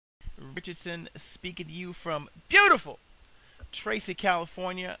Richardson, speaking to you from beautiful Tracy,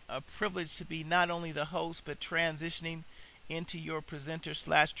 California. A privilege to be not only the host but transitioning into your presenter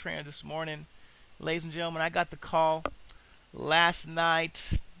slash trainer this morning. Ladies and gentlemen, I got the call last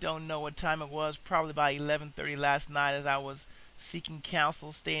night. Don't know what time it was. Probably about 11:30 last night, as I was seeking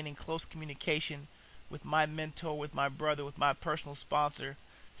counsel, staying in close communication with my mentor, with my brother, with my personal sponsor,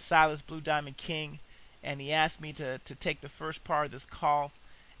 Silas Blue Diamond King. And he asked me to take the first part of this call.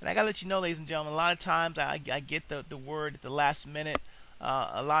 And I got to let you know, ladies and gentlemen, a lot of times I get the word at the last minute.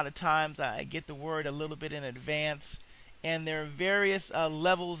 A lot of times I get the word a little bit in advance. And there are various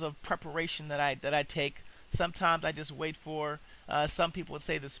levels of preparation that I take. Sometimes I just wait for, some people would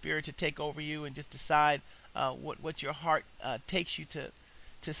say, the Spirit to take over you and just decide what your heart takes you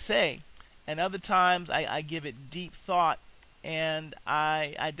to say. And other times I give it deep thought, and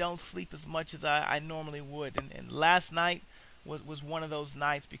I don't sleep as much as I normally would. And last night was one of those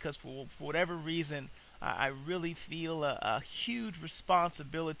nights, because for whatever reason I really feel a huge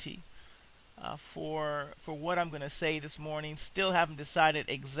responsibility for what I'm going to say this morning. Still haven't decided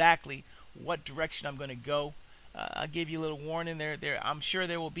exactly what direction I'm going to go. I'll give you a little warning there. I'm sure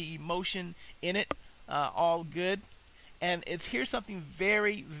there will be emotion in it. All good. And here's something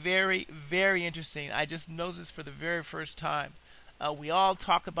very, very, very interesting. I just noticed for the very first time. We all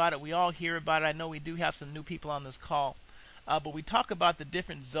talk about it. We all hear about it. I know we do have some new people on this call. But we talk about the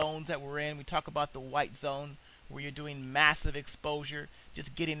different zones that we're in. We talk about the white zone, where you're doing massive exposure,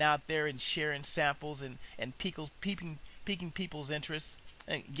 just getting out there and sharing samples and piquing people's interests,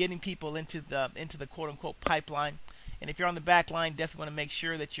 and getting people into the quote-unquote pipeline. And if you're on the back line, definitely want to make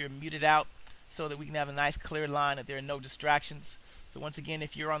sure that you're muted out, so that we can have a nice clear line, that there are no distractions. So once again,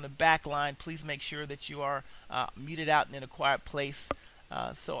 if you're on the back line, please make sure that you are muted out and in a quiet place.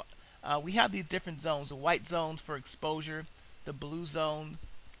 We have these different zones: the white zones for exposure, the blue zone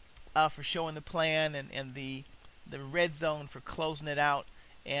for showing the plan, and the red zone for closing it out,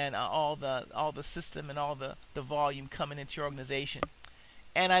 and all the system and all the volume coming into your organization.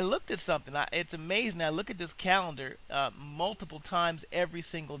 And I looked at something. It's amazing. I look at this calendar multiple times every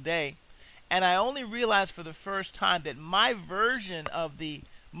single day, and I only realized for the first time that my version of the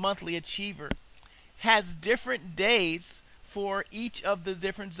monthly achiever has different days for each of the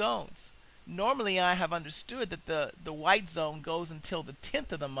different zones. Normally I have understood that the white zone goes until the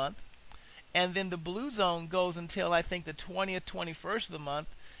 10th of the month, and then the blue zone goes until, I think, the 20th, 21st of the month,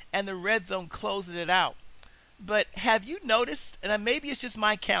 and the red zone closes it out. But have you noticed, and maybe it's just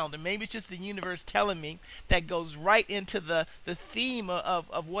my calendar, maybe it's just the universe telling me, that goes right into the theme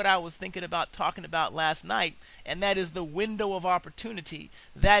of what I was thinking about talking about last night, and that is the window of opportunity.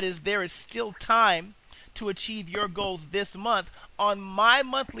 That is, there is still time to achieve your goals this month. On my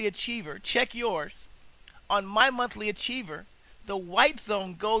monthly achiever, check yours, on my monthly achiever, the white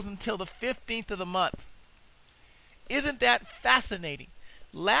zone goes until the 15th of the month. Isn't that fascinating?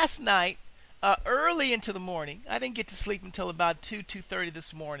 Last night, early into the morning, I didn't get to sleep until about 2:30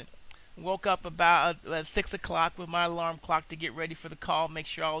 this morning. Woke up about 6 o'clock with my alarm clock to get ready for the call, make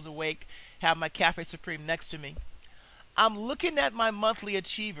sure I was awake, have my Cafe Supreme next to me. I'm looking at my monthly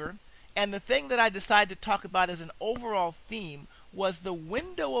achiever, and the thing that I decided to talk about as an overall theme was the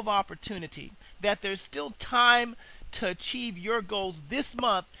window of opportunity, that there's still time to achieve your goals this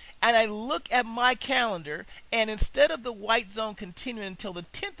month. And I look at my calendar, and instead of the white zone continuing until the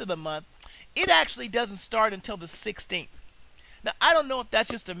 10th of the month, it actually doesn't start until the 16th. Now, I don't know if that's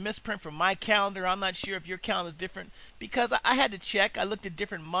just a misprint from my calendar. I'm not sure if your calendar is different, because I had to check. I looked at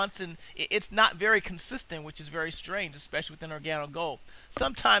different months, and it's not very consistent, which is very strange, especially within Organo Gold.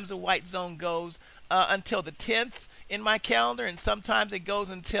 Sometimes the white zone goes until the 10th in my calendar, and sometimes it goes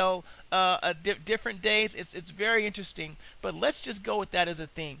until different days. It's very interesting, but let's just go with that as a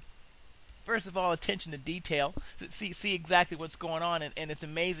theme. First of all, attention to detail, see exactly what's going on, and it's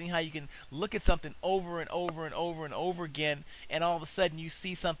amazing how you can look at something over and over and over and over again, and all of a sudden you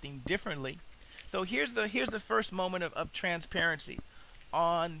see something differently. So here's the first moment of transparency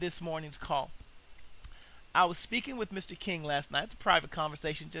on this morning's call. I was speaking with Mr. King last night. It's a private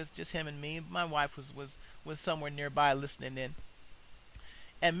conversation, just him and me. My wife was somewhere nearby listening in.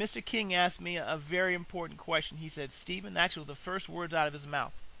 And Mr. King asked me a very important question. He said, "Stephen," actually was the first words out of his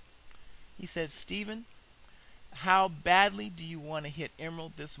mouth. He said, "Stephen, how badly do you want to hit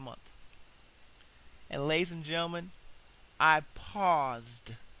Emerald this month?" And ladies and gentlemen, I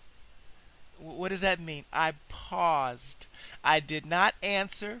paused. What does that mean? I paused. I did not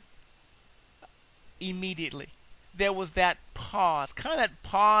answer immediately. there was that pause, kind of that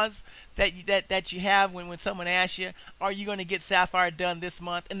pause that you have when someone asks you, "Are you going to get Sapphire done this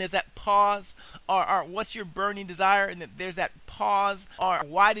month?" And there's that pause, or "What's your burning desire?" And there's that pause, or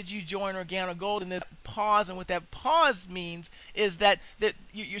 "Why did you join Organic Gold?" And there's that pause, and what that pause means is that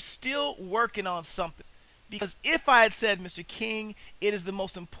you're still working on something. Because if I had said, "Mr. King, it is the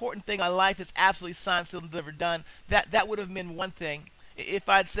most important thing in my life, it's absolutely signed, sealed, and delivered, done," that would have meant one thing. If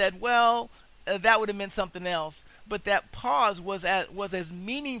I'd said, "Well," that would have meant something else. But that pause was as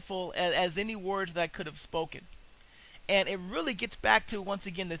meaningful as any words that I could have spoken. And it really gets back to, once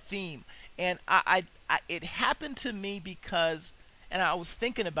again, the theme. And it happened to me because, and I was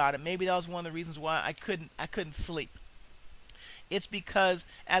thinking about it. Maybe that was one of the reasons why I couldn't sleep. It's because,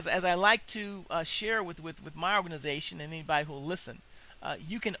 as I like to share with my organization and anybody who will listen,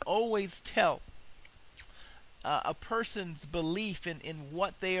 you can always tell a person's belief in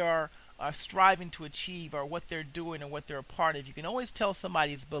what they are striving to achieve, or what they're doing, or what they're a part of. You can always tell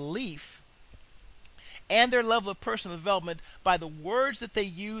somebody's belief and their level of personal development by the words that they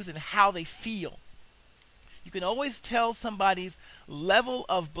use and how they feel. You can always tell somebody's level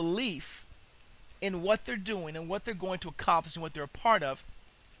of belief in what they're doing and what they're going to accomplish and what they're a part of,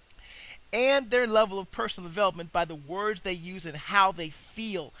 and their level of personal development by the words they use and how they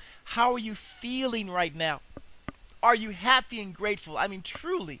feel. How are you feeling right now? Are you happy and grateful? I mean,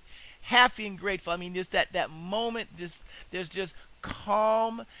 truly happy and grateful. I mean, just that moment, there's just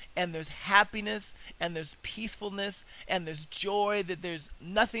calm, and there's happiness, and there's peacefulness, and there's joy, that there's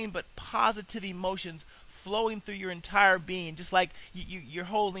nothing but positive emotions flowing through your entire being, just like you're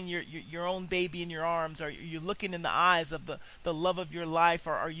holding your own baby in your arms, or you're looking in the eyes of the love of your life,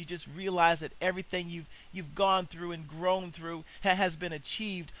 or you just realize that everything you've gone through and grown through has been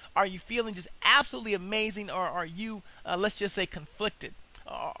achieved. Are you feeling just absolutely amazing, or are you, let's just say, conflicted?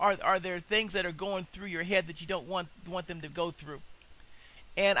 Are there things that are going through your head that you don't want them to go through?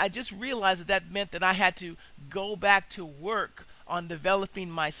 And I just realized that meant that I had to go back to work on developing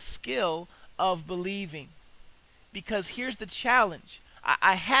my skill of believing. Because here's the challenge.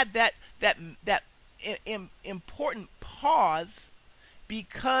 I had that important pause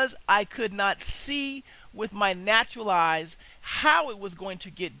because I could not see with my natural eyes how it was going to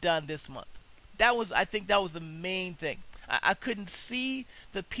get done this month. I think that was the main thing. I couldn't see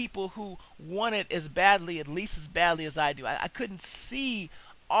the people who want it as badly, at least as badly as I do. I couldn't see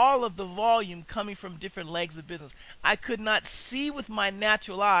all of the volume coming from different legs of business. I could not see with my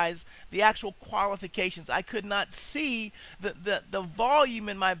natural eyes the actual qualifications. I could not see the volume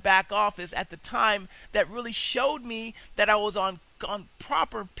in my back office at the time that really showed me that I was on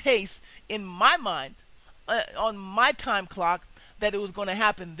proper pace in my mind, on my time clock, that it was going to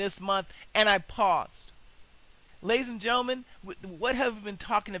happen this month, and I paused. Ladies and gentlemen, what have we been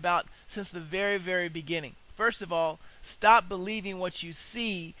talking about since the very, very beginning? First of all, stop believing what you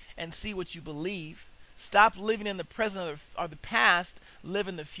see and see what you believe. Stop living in the present or the past, live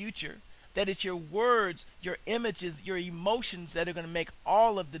in the future. That it's your words, your images, your emotions that are going to make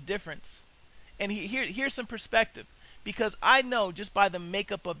all of the difference. And here's some perspective. Because I know, just by the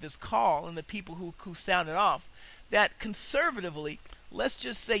makeup of this call and the people who sounded off, that conservatively, let's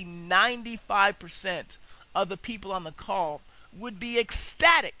just say 95% of the people on the call would be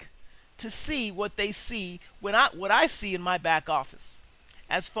ecstatic to see what they see what I see in my back office,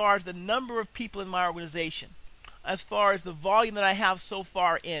 as far as the number of people in my organization, as far as the volume that I have so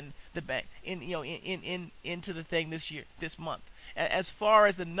far in the bank, into the thing this month, as far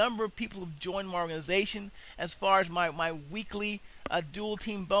as the number of people who've joined my organization, as far as my weekly dual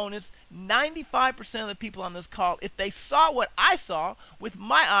team bonus. 95% of the people on this call, if they saw what I saw with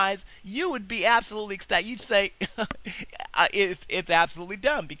my eyes, you would be absolutely ecstatic. You'd say, it's absolutely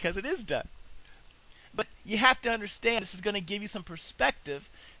done, because it is done. But you have to understand, this is going to give you some perspective,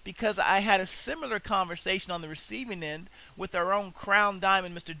 because I had a similar conversation on the receiving end with our own crown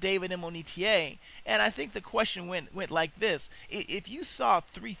diamond, Mr. David Monetier, and I think the question went like this. If you saw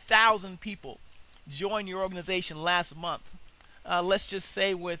 3,000 people join your organization last month, let's just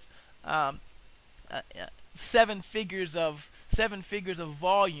say with seven figures of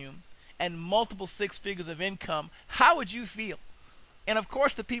volume and multiple six figures of income, how would you feel? And of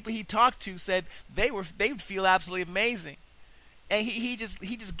course, the people he talked to said they would feel absolutely amazing. And he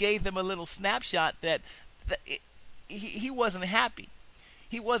just gave them a little snapshot that he wasn't happy.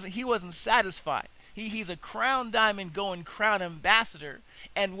 He wasn't satisfied. He's a crown diamond going crown ambassador,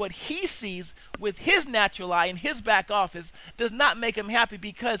 and what he sees with his natural eye in his back office does not make him happy,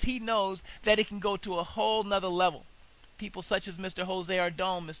 because he knows that it can go to a whole nother level. People such as Mr. Jose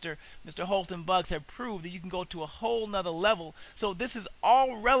Ardon, Mr. Holton Buggs have proved that you can go to a whole nother level. So this is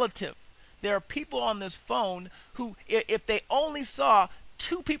all relative There are people on this phone who, if they only saw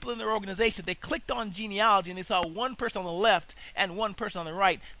two people in their organization, they clicked on genealogy and they saw one person on the left and one person on the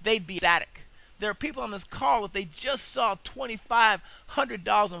right, they'd be ecstatic. There are people on this call, if they just saw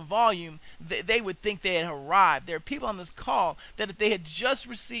 $2,500 in volume, they would think they had arrived. There are people on this call that if they had just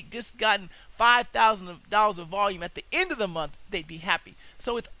gotten $5,000 of volume at the end of the month, they'd be happy.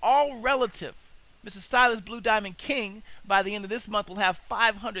 So it's all relative. Mr. Silas Blue Diamond King, by the end of this month, will have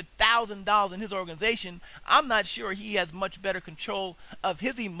 $500,000 in his organization. I'm not sure he has much better control of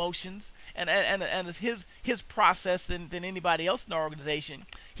his emotions and of his process than anybody else in our organization.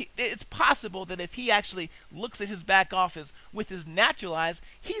 It's possible that if he actually looks at his back office with his natural eyes,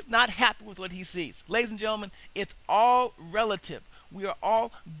 he's not happy with what he sees. Ladies and gentlemen, it's all relative. We are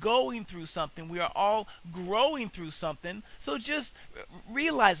all going through something. We are all growing through something. So just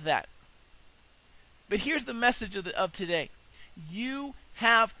realize that. But here's the message of today. You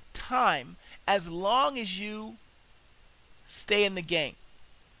have time as long as you stay in the game.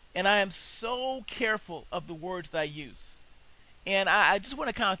 And I am so careful of the words that I use. And I just want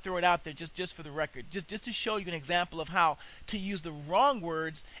to kind of throw it out there just for the record, just to show you an example of how to use the wrong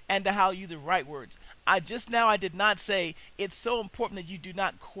words and to how to use the right words. I did not say it's so important that you do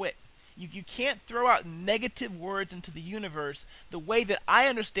not quit. You can't throw out negative words into the universe. The way that I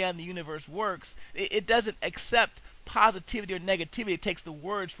understand the universe works, it doesn't accept positivity or negativity. It takes the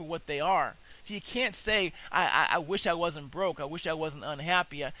words for what they are. So you can't say, I wish I wasn't broke. I wish I wasn't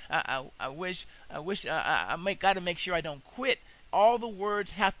unhappy. I got to make sure I don't quit. All the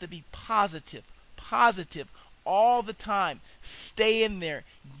words have to be positive. Positive all the time. Stay in there.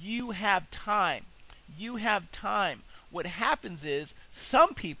 You have time. You have time. What happens is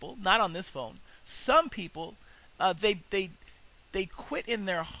some people, not on this phone, some people, they quit in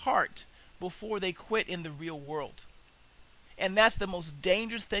their heart before they quit in the real world. And that's the most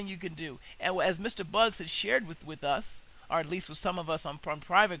dangerous thing you can do. And as Mr. Bugs has shared with us, or at least with some of us on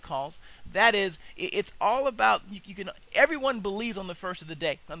private calls, that is, it's all about, everyone believes on the first of the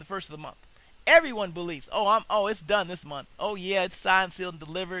day, on the first of the month. Everyone believes, it's done this month. Oh yeah, it's signed, sealed, and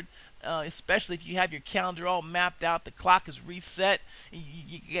delivered. Especially if you have your calendar all mapped out, the clock is reset,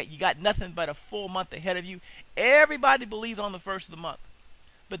 you got nothing but a full month ahead of you. Everybody believes on the first of the month.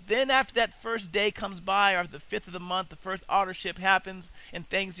 But then after that first day comes by, or the 5th of the month, the first authorship happens, and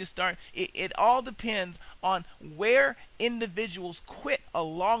things just start. It all depends on where individuals quit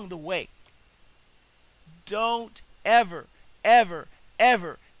along the way. Don't ever, ever,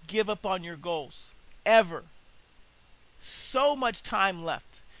 ever give up on your goals. Ever. So much time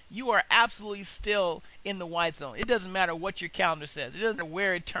left. You are absolutely still in the white zone. It doesn't matter what your calendar says. It doesn't matter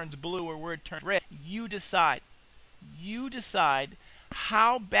where it turns blue or where it turns red. You decide. You decide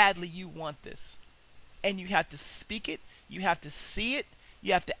how badly you want this. And you have to speak it. You have to see it.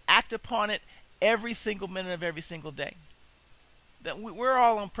 You have to act upon it every single minute of every single day. We're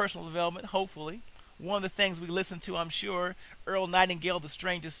all on personal development, hopefully. One of the things we listen to, I'm sure, Earl Nightingale, The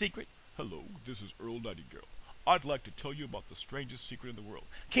Strangest Secret. Hello, this is Earl Nightingale. I'd like to tell you about the strangest secret in the world.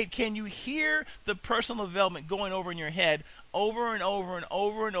 Can you hear the personal development going over in your head over and over and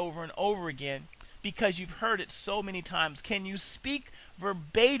over and over and over again because you've heard it so many times? Can you speak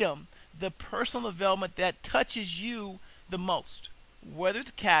verbatim the personal development that touches you the most? Whether it's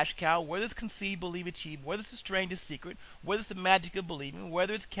Cash Cow, whether it's Conceive, Believe, Achieve, whether it's The Strangest Secret, whether it's The Magic of Believing,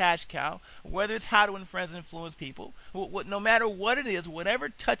 whether it's Cash Cow, whether it's How to Influence and Influence People, no matter what it is, whatever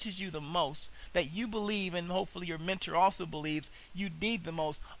touches you the most, that you believe, and hopefully your mentor also believes you need the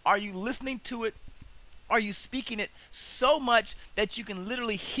most, are you listening to it? Are you speaking it so much that you can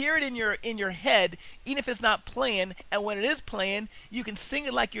literally hear it in your head, even if it's not playing, and when it is playing, you can sing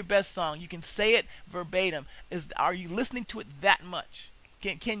it like your best song. You can say it verbatim. Are you listening to it that much?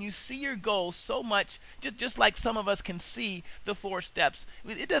 Can you see your goals so much, just like some of us can see the 4 steps?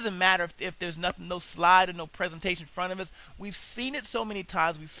 It doesn't matter if there's no slide or no presentation in front of us. We've seen it so many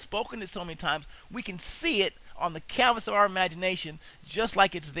times. We've spoken it so many times. We can see it on the canvas of our imagination just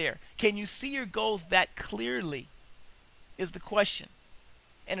like it's there. Can you see your goals that clearly is the question.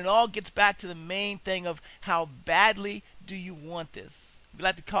 And it all gets back to the main thing of how badly do you want this? We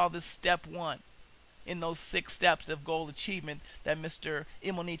like to call this step 1. In those 6 steps of goal achievement that Mr.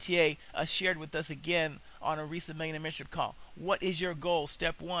 Imonitier shared with us again on a recent Millionaire Mentorship call. What is your goal?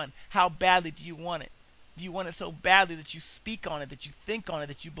 Step 1. How badly do you want it? Do you want it so badly that you speak on it, that you think on it,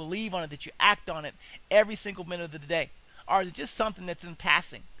 that you believe on it, that you act on it every single minute of the day? Or is it just something that's in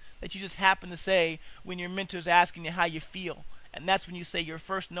passing, that you just happen to say when your mentor's asking you how you feel? And that's when you say your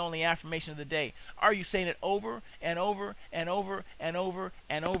first and only affirmation of the day. Are you saying it over and over and over and over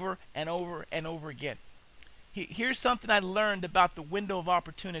and over and over and over again? Here's something I learned about the window of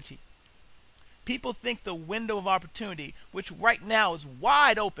opportunity. People think the window of opportunity, which right now is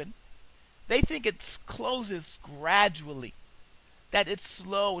wide open, they think it closes gradually. That it's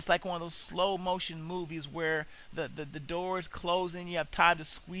slow. It's like one of those slow motion movies where the door is closing, you have time to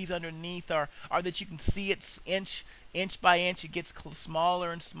squeeze underneath, or that you can see it inch by inch, it gets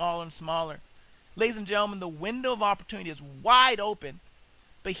smaller and smaller and smaller. Ladies and gentlemen, the window of opportunity is wide open,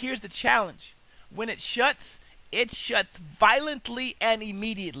 but here's the challenge. When it shuts violently and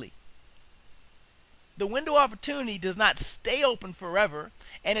immediately. The window of opportunity does not stay open forever,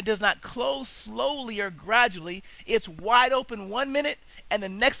 and it does not close slowly or gradually. It's wide open 1 minute, and the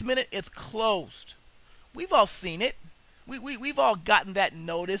next minute it's closed. We've all seen it. We've all gotten that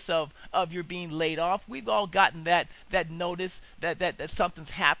notice of you're being laid off. We've all gotten that notice that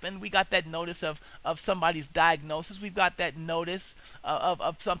something's happened. We got that notice of somebody's diagnosis. We've got that notice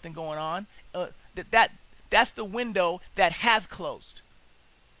of something going on. That's the window that has closed.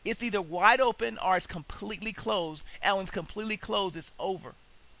 It's either wide open or it's completely closed. And when it's completely closed, it's over.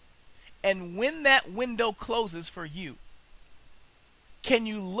 And when that window closes for you, can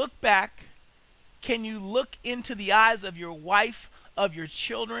you look back? Can you look into the eyes of your wife, of your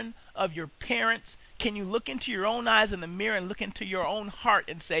children, of your parents? Can you look into your own eyes in the mirror and look into your own heart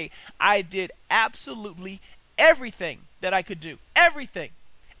and say, I did absolutely everything that I could do. Everything.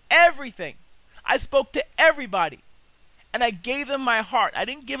 Everything. I spoke to everybody. And I gave them my heart. I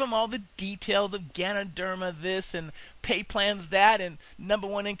didn't give them all the details of Ganoderma this and pay plans that and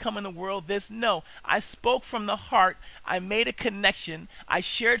 #1 income in the world this. No, I spoke from the heart. I made a connection. I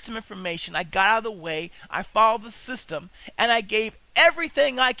shared some information. I got out of the way. I followed the system. And I gave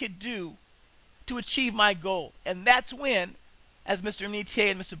everything I could do to achieve my goal. And that's when, as Mr.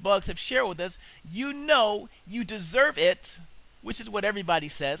 Nitier and Mr. Bugs have shared with us, you know you deserve it. Which is what everybody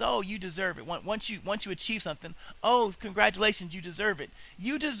says. Oh, you deserve it. Once you achieve something, oh, congratulations, you deserve it.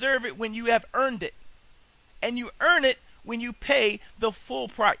 You deserve it when you have earned it. And you earn it when you pay the full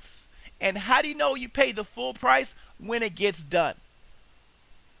price. And how do you know you pay the full price? When it gets done.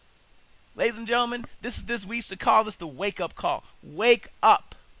 Ladies and gentlemen, we used to call this the wake-up call. Wake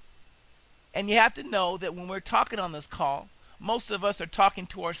up. And you have to know that when we're talking on this call, most of us are talking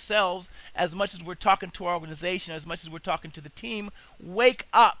to ourselves as much as we're talking to our organization, as much as we're talking to the team. Wake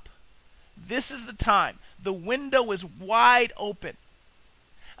up. This is the time. The window is wide open.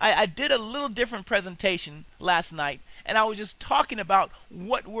 I did a little different presentation last night, and I was just talking about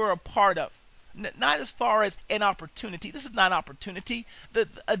what we're a part of. Not as far as an opportunity. This is not an opportunity.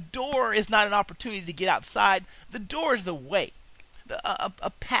 A door is not an opportunity to get outside. The door is the way.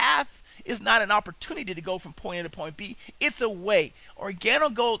 A path is not an opportunity to go from point A to point B. It's a way.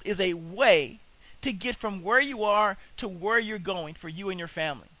 OrganoGold is a way to get from where you are to where you're going for you and your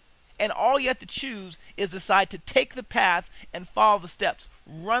family. And all you have to choose is decide to take the path and follow the steps.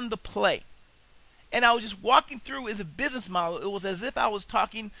 Run the play. And I was just walking through as a business model. It was as if I was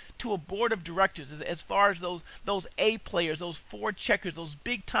talking to a board of directors as far as those A players, those forward checkers, those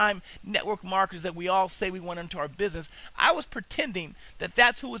big time network marketers that we all say we want into our business. I was pretending that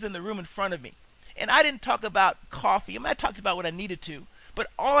that's who was in the room in front of me. And I didn't talk about coffee. I mean, I talked about what I needed to. But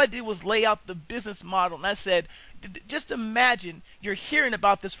all I did was lay out the business model. And I said, just imagine you're hearing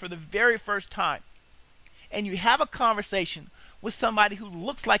about this for the very first time. And you have a conversation with somebody who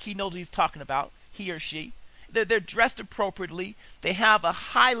looks like he knows what he's talking about. He or she. They're dressed appropriately. They have a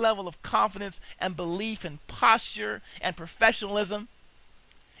high level of confidence and belief and posture and professionalism.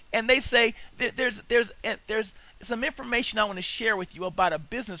 And they say, there's some information I want to share with you about a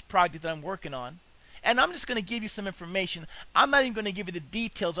business project that I'm working on. And I'm just going to give you some information. I'm not even going to give you the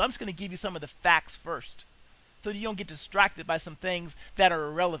details. I'm just going to give you some of the facts first, so that you don't get distracted by some things that are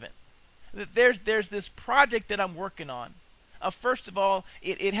irrelevant. There's this project that I'm working on. First of all,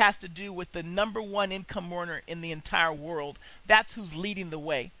 it has to do with the #1 income earner in the entire world. That's who's leading the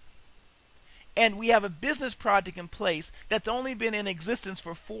way. And we have a business project in place that's only been in existence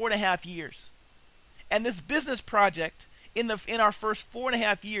for 4.5 years. And this business project, in our first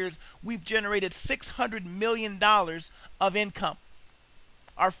 4.5 years, we've generated $600 million of income.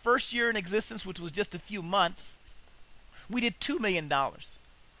 Our first year in existence, which was just a few months, we did $2 million.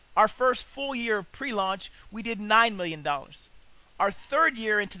 Our first full year of pre-launch, we did $9 million. Our third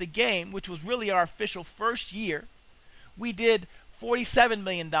year into the game, which was really our official first year, we did $47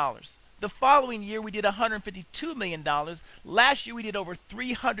 million. The following year, we did $152 million. Last year, we did over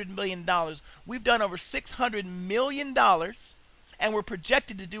 $300 million. We've done over $600 million, and we're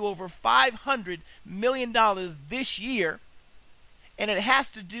projected to do over $500 million this year. And it has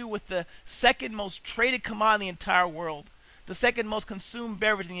to do with the second most traded commodity in the entire world, the second most consumed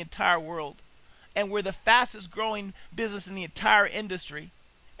beverage in the entire world. And we're the fastest growing business in the entire industry.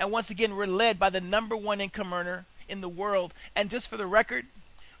 And once again, we're led by the #1 income earner in the world. And just for the record,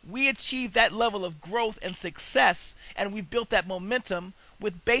 we achieved that level of growth and success, and we built that momentum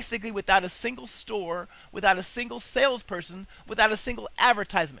with basically without a single store, without a single salesperson, without a single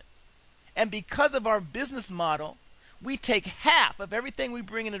advertisement. And because of our business model, we take half of everything we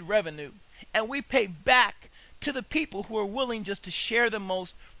bring in in revenue and we pay back to the people who are willing just to share the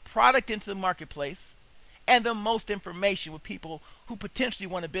most product into the marketplace and the most information with people who potentially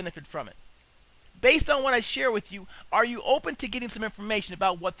want to benefit from it. Based on what I share with you, are you open to getting some information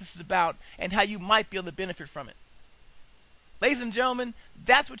about what this is about and how you might be able to benefit from it? Ladies and gentlemen,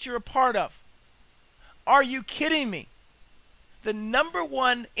 that's what you're a part of. Are you kidding me? The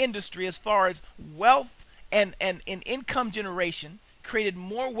 #1 industry as far as wealth and income generation created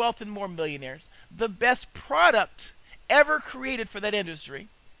more wealth and more millionaires. The best product ever created for that industry.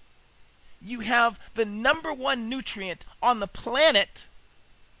 You have the #1 nutrient on the planet.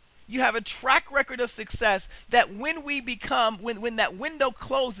 You have a track record of success that when we become, when that window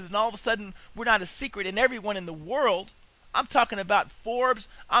closes and all of a sudden we're not a secret in everyone in the world. I'm talking about Forbes,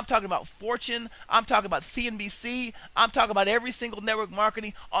 I'm talking about Fortune, I'm talking about CNBC, I'm talking about every single network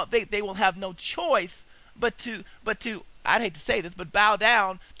marketing. They will have no choice but to, I'd hate to say this, but bow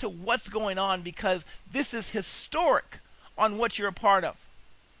down to what's going on, because this is historic on what you're a part of.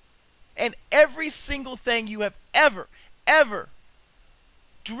 And every single thing you have ever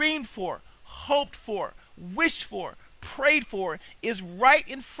dreamed for, hoped for, wished for, prayed for is right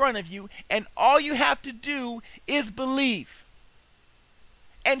in front of you, and all you have to do is believe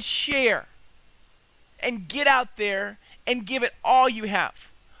and share and get out there and give it all you have.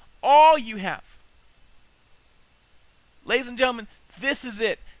 All you have. Ladies and gentlemen, this is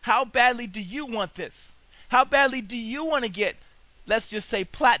it. How badly do you want this? How badly do you want to get, let's just say,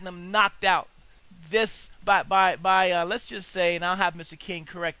 platinum knocked out? This by let's just say, and I'll have Mr. King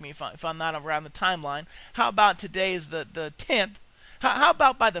correct me if I'm not around the timeline. How about today is the 10th? How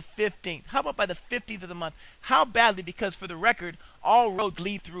about by the 15th? How about by the 15th of the month? How badly? Because for the record, all roads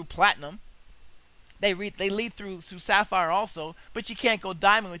lead through platinum. They lead through sapphire also, but you can't go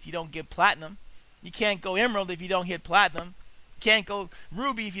diamond if you don't get platinum. You can't go emerald if you don't hit platinum. You can't go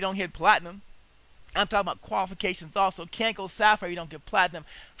ruby if you don't hit platinum. I'm talking about qualifications also. Can't go sapphire, you don't get platinum.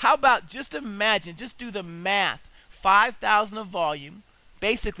 How about just imagine, just do the math. 5,000 of volume,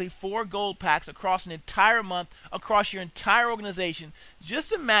 basically 4 gold packs across an entire month, across your entire organization.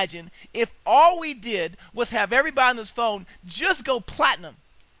 Just imagine if all we did was have everybody on this phone just go platinum.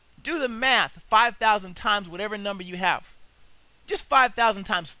 Do the math, 5,000 times whatever number you have. Just 5,000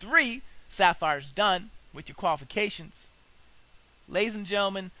 times 3, sapphire's done with your qualifications. Ladies and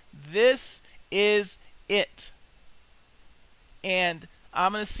gentlemen, this is it. And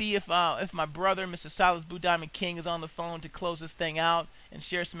I'm going to see if my brother, Mr. Silas Blue Diamond King, is on the phone to close this thing out and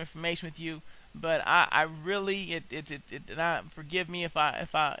share some information with you. But I really, forgive me if I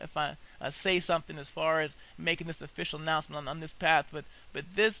say something as far as making this official announcement on this path. But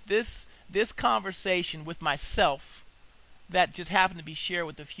this conversation with myself that just happened to be shared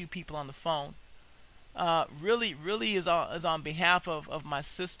with a few people on the phone really is on behalf of my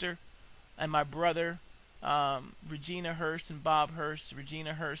sister and my brother, Regina Hurst and Bob Hurst.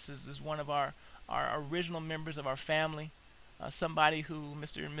 Regina Hurst is one of our original members of our family, somebody who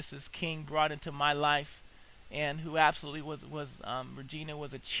Mr. and Mrs. King brought into my life, and who absolutely was Regina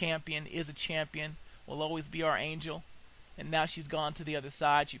was a champion, is a champion, will always be our angel. And now she's gone to the other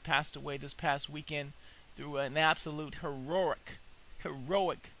side. She passed away this past weekend through an absolute heroic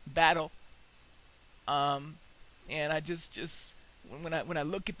battle. And I just when I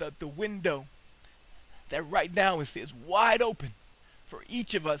look at the window that right now is wide open for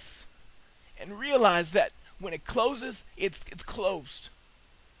each of us, and realize that when it closes, it's closed.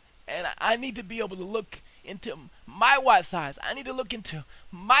 And I need to be able to look into my wife's eyes. I need to look into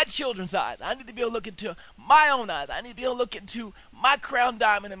my children's eyes. I need to be able to look into my own eyes. I need to be able to look into my Crown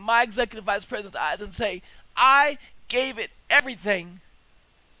Diamond and my Executive Vice President's eyes and say, I gave it everything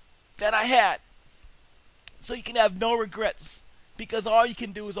that I had. So you can have no regrets, because all you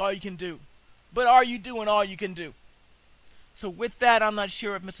can do is all you can do. But are you doing all you can do? So with that, I'm not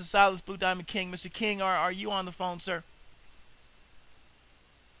sure if Mr. Silas Blue Diamond King, Mr. King, are you on the phone, sir?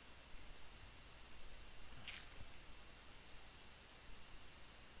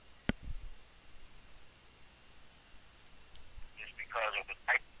 Just because it was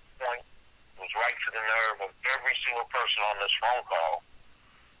right to the point, it was right to the nerve of every single person on this phone call.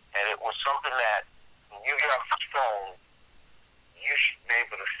 And it was something that when you get off this phone, you should be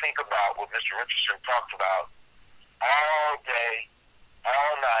able to think about what Mr. Richardson talked about all day,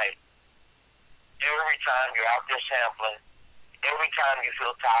 all night, every time you're out there sampling, every time you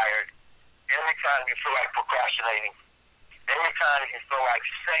feel tired, every time you feel like procrastinating, every time you feel like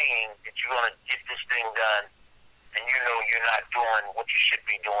saying that you're going to get this thing done and you know you're not doing what you should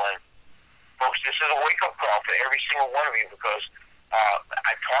be doing. Folks, this is a wake-up call for every single one of you because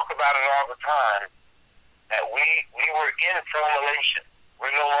I talk about it all the time that we were in formulation.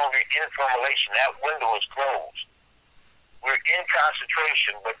 We're no longer in formulation. That window is closed. We're in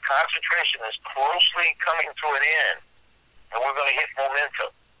concentration, but concentration is closely coming to an end, and we're going to hit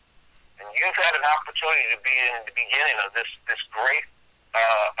momentum. And you've had an opportunity to be in the beginning of this great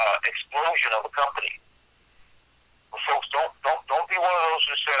explosion of a company. Well, folks, don't be one of those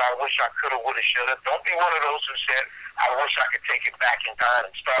who said, I wish I could have, would have, should have. Don't be one of those who said, I wish I could take it back in time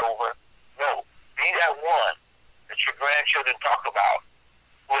and start over. No, be that one that your grandchildren talk about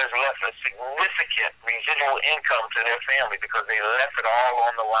who has left a significant residual income to their family because they left it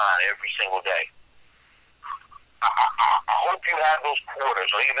all on the line every single day. I hope you have those quarters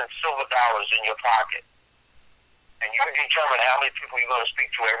or even silver dollars in your pocket. And you can determine how many people you're going to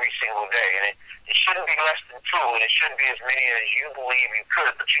speak to every single day. And it shouldn't be less than 2, and it shouldn't be as many as you believe you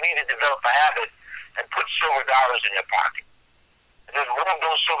could. But you need to develop a habit and put silver dollars in your pocket. And just move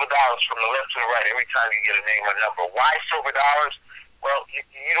those silver dollars from the left to the right every time you get a name or number. Why silver dollars? Well,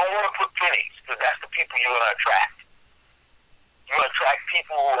 you don't want to put pennies because that's the people you're going to attract. You're going to attract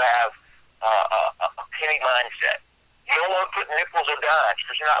people who have a penny mindset. You don't want to put nickels or dimes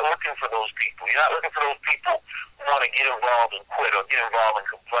because you're not looking for those people. You're not looking for those people who want to get involved and quit or get involved and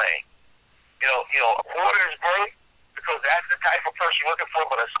complain. You know, a quarter is great because that's the type of person you're looking for,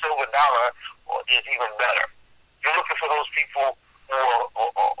 but a silver dollar is even better. You're looking for those people who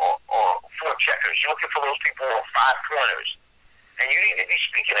are 4 checkers. You're looking for those people who are 5 pointers. And you need to be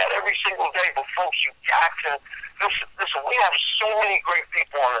speaking that every single day. But folks, you got to listen. We have so many great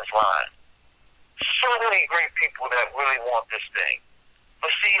people on this line. So many great people that really want this thing. But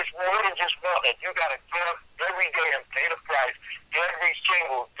see, it's more than just wanting. You got to get up every day and pay the price every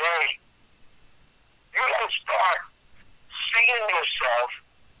single day. You got to start seeing yourself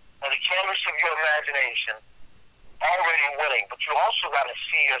on the canvas of your imagination already winning. But you also got to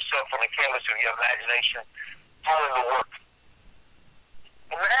see yourself on the canvas of your imagination doing the work.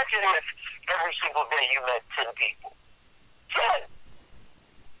 Imagine if every single day you met 10 people. 10.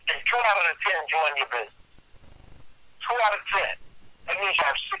 And 2 out of the 10 join your business. 2 out of 10. That means you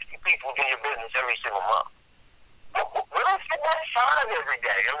have 60 people in your business every single month. What if you want 5 every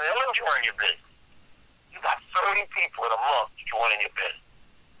day? I mean, they'll join your business. You got 30 people in a month joining your business.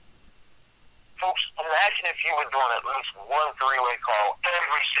 Folks, imagine if you were doing at least 1 3-way call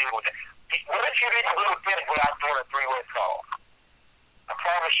every single day. What if you didn't go to bed without doing a 3-way call? I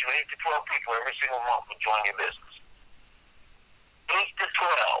promise you, 8 to 12 people every single month will join your business. 8 to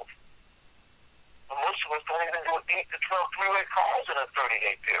 12. But most of us don't even do 8 to 12 3-way calls in a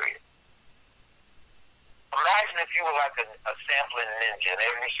 30-day period. Imagine if you were like a sampling ninja and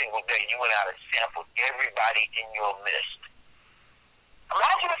every single day you went out and sampled everybody in your midst.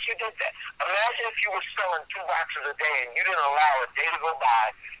 Imagine if you did that. Imagine if you were selling 2 boxes a day and you didn't allow a day to go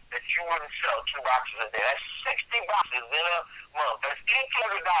by that you wouldn't sell 2 boxes a day. That's 60 boxes in a month. That's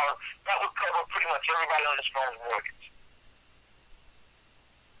 $800. That would cover pretty much everybody on this phone's mortgage.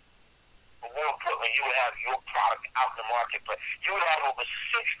 But more importantly, you would have your product out in the marketplace. You would have over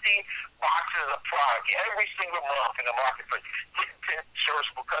 60 boxes of product every single month in the marketplace. Getting 10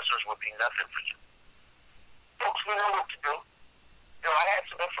 serviceable customers would be nothing for you. Folks, we know what to do. You know, I had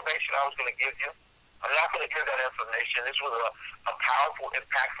some information I was going to give you. I'm not going to give that information. This was a powerful,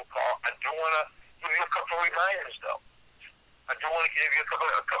 impactful call. I do want to give you a couple of reminders, though. I do want to give you a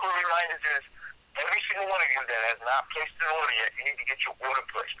couple of reminders. Is every single one of you that has not placed an order yet, you need to get your order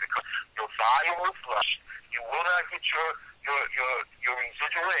placed because your volume will flush. You will not get your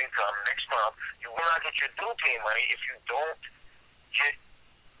residual income next month. You will not get your due date money if you don't get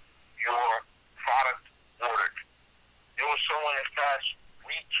your product ordered. There was someone that got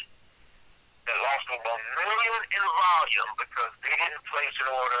reach that lost over 1 million in volume because they didn't place an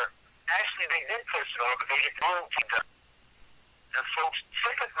order. Actually, they did place an order, but they didn't do it. And folks,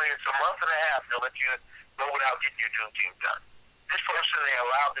 typically it's a month and a half they'll let you go without getting your due team done. This person, they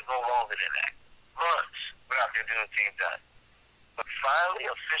allowed to go longer than that. Months without their due team done. But finally,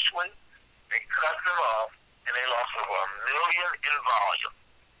 officially, they cut them off and they lost over 1 million in volume.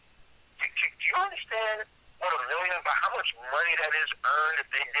 Do you understand what 1 million, by how much money that is earned if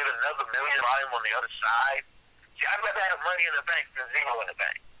they did another 1 million volume on the other side? See, I'd rather have money in the bank than zero in the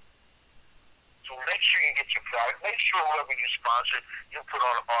bank. So make sure you get your product. Make sure whoever you sponsor, you put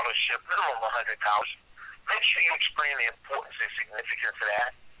on an auto ship, minimum $100. Make sure you explain the importance and significance of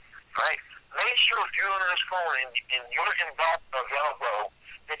that, right? Make sure if you're on this phone and you're involved in a Velcro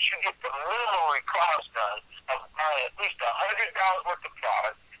that you get the minimum requirements done of buying at least $100 worth of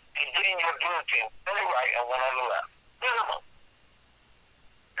product and getting your guillotine fully right and one on the left. Minimum.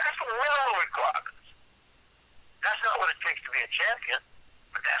 That's the minimum requirements. That's not what it takes to be a champion,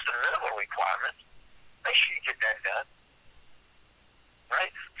 but that's the minimum requirements. Make sure you get that done. Right?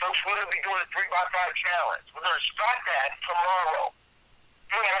 Folks, we're going to be doing a 3x5 challenge. We're going to start that tomorrow.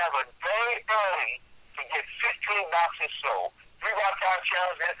 You're going to have a day early to get 15 boxes sold. 3x5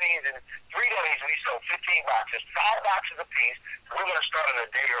 challenge, that means in 3 days we sold 15 boxes, 5 boxes a piece. We're going to start it a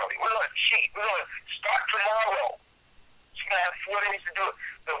day early. We're going to cheat. We're going to start tomorrow. So you're going to have 4 days to do it.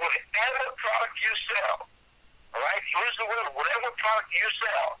 But whatever product you sell, all right, here's the rule. Whatever product you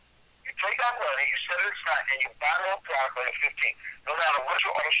sell, you take that money, you set it aside, and you buy more product on the 15th. No matter what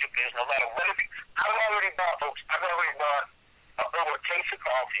your ownership is, no matter what it is. I've already bought, folks, over a case of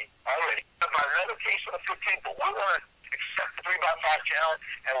coffee already. I bought another case on the 15th, but we're going to accept the 3x5 challenge,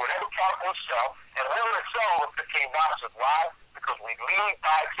 and whatever product we'll sell, and we're going to sell with 15 boxes. Why? Because we lead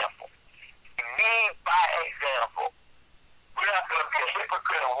by example. We lead by example. We're not going to be a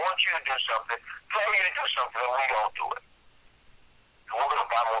hypocrite and want you to do something, tell you to do something, and we don't do it. And we're going to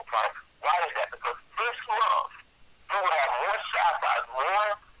buy more product. Why is that? Because this month, we will have more sapphires, more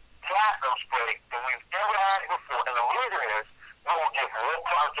platinum spray than we've ever had before. And the reason is, we will get more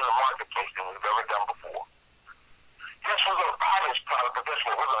product in the marketplace than we've ever done before. Yes, we're going to buy this product, but guess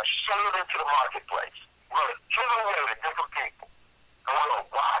what? We're going to sell it into the marketplace. We're going to give it away to different people. And we're going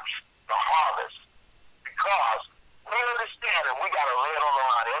to watch the harvest. Because we understand that we got to lay it on the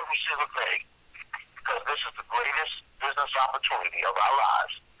line every single day. Because this is the greatest business opportunity of our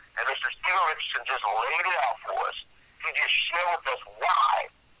lives. And Mr. Stephen Richardson just laid it out for us. He just shared with us why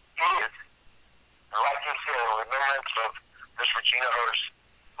he is. And like he said, in remembrance of Miss Regina Hurst,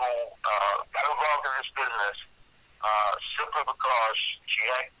 who got involved in this business simply because she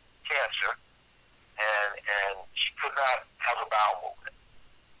had cancer and she could not have a bowel movement.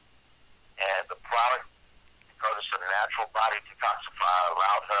 And the product, because it's a natural body detoxifier,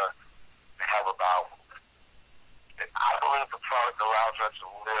 allowed her to have a bowel movement. And I believe the product allows her to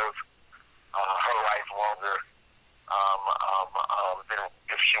live her life longer than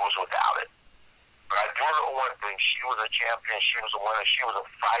if she was without it. But I do know one thing: she was a champion, she was a winner, she was a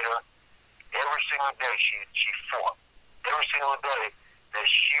fighter. Every single day she fought. Every single day that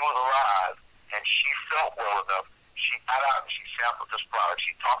she was alive and she felt well enough, she got out and she sampled this product.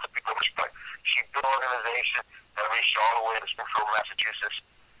 She talked to people with respect. She built an organization that reached all the way to Springfield, Massachusetts.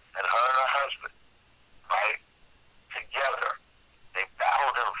 And her and her husband, right, together, they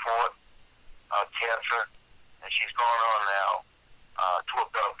battled and fought cancer, and she's gone on now to a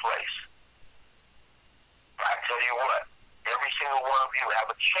better place. But I tell you what, every single one of you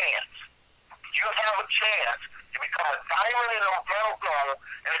have a chance. You have a chance to become a diamond in Odell goal,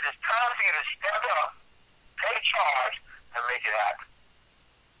 and it is time for you to step up, take charge, and make it happen.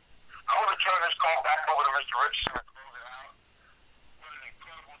 I want to turn this call back over to Mr. Richardson and close it out. What an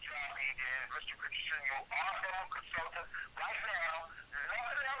incredible job he did. Mr. Richardson, you are a consultant. Right now, there's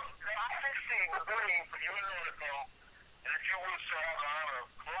nothing else that I can see but believe for you and Nordico. And if you will, sir, have the honor of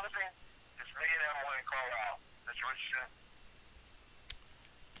closing this millionaire morning call out. Mr. Richardson.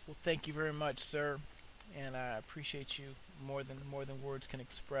 Well, thank you very much, sir, and I appreciate you more than words can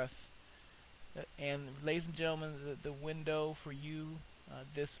express. And ladies and gentlemen, the window for you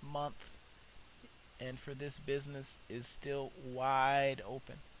this month and for this business is still wide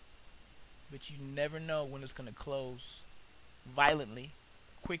open, but you never know when it's going to close violently,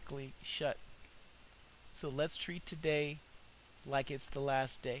 quickly shut. So let's treat today like it's the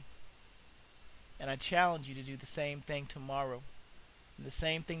last day, and I challenge you to do the same thing tomorrow, and the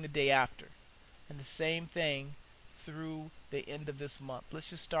same thing the day after, and the same thing through the end of this month. Let's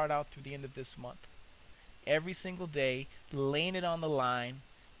just start out through the end of this month. Every single day, laying it on the line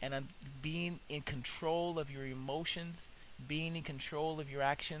and being in control of your emotions, being in control of your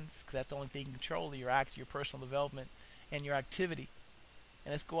actions, because that's the only thing you can control, your personal development and your activity.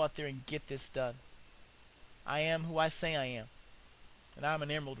 And let's go out there and get this done. I am who I say I am, and I'm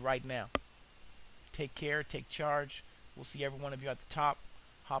an emerald right now. Take care, take charge. We'll see every one of you at the top.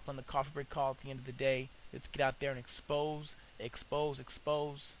 Hop on the coffee break call at the end of the day. Let's get out there and expose.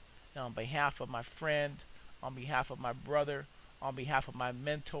 And on behalf of my friend, on behalf of my brother, on behalf of my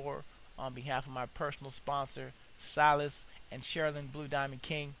mentor, on behalf of my personal sponsor, Silas and Sherilyn Blue Diamond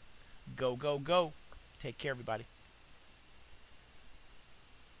King, go, go, go. Take care, everybody.